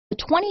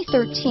The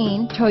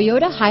 2013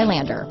 Toyota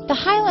Highlander. The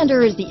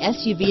Highlander is the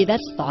SUV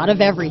that's thought of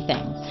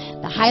everything.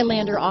 The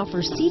Highlander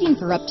offers seating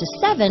for up to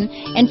 7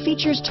 and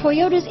features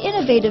Toyota's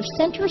innovative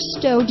center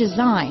stow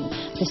design.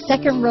 The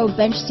second row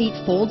bench seat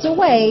folds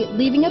away,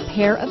 leaving a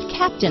pair of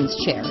captain's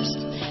chairs.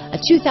 A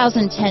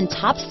 2010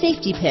 top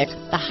safety pick,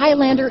 the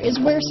Highlander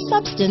is where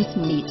substance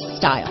meets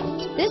style.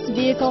 This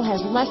vehicle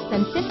has less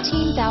than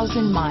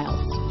 15,000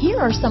 miles.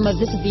 Here are some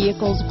of this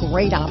vehicle's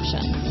great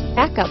options: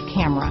 backup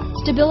camera,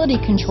 stability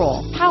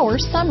control,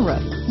 power sunroof,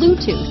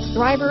 Bluetooth,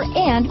 driver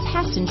and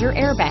passenger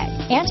airbag,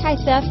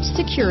 anti-theft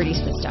security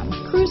system,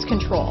 cruise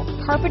control,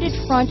 carpeted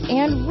front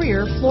and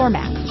rear floor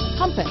mats,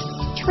 compass,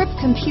 trip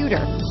computer,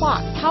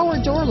 clock, power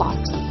door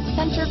locks,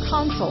 center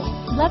console,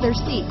 leather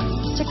seats,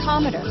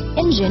 tachometer,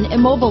 engine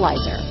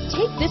immobilizer.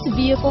 Take this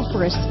vehicle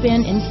for a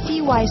spin and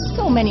see why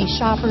so many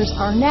shoppers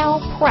are now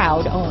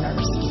proud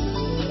owners.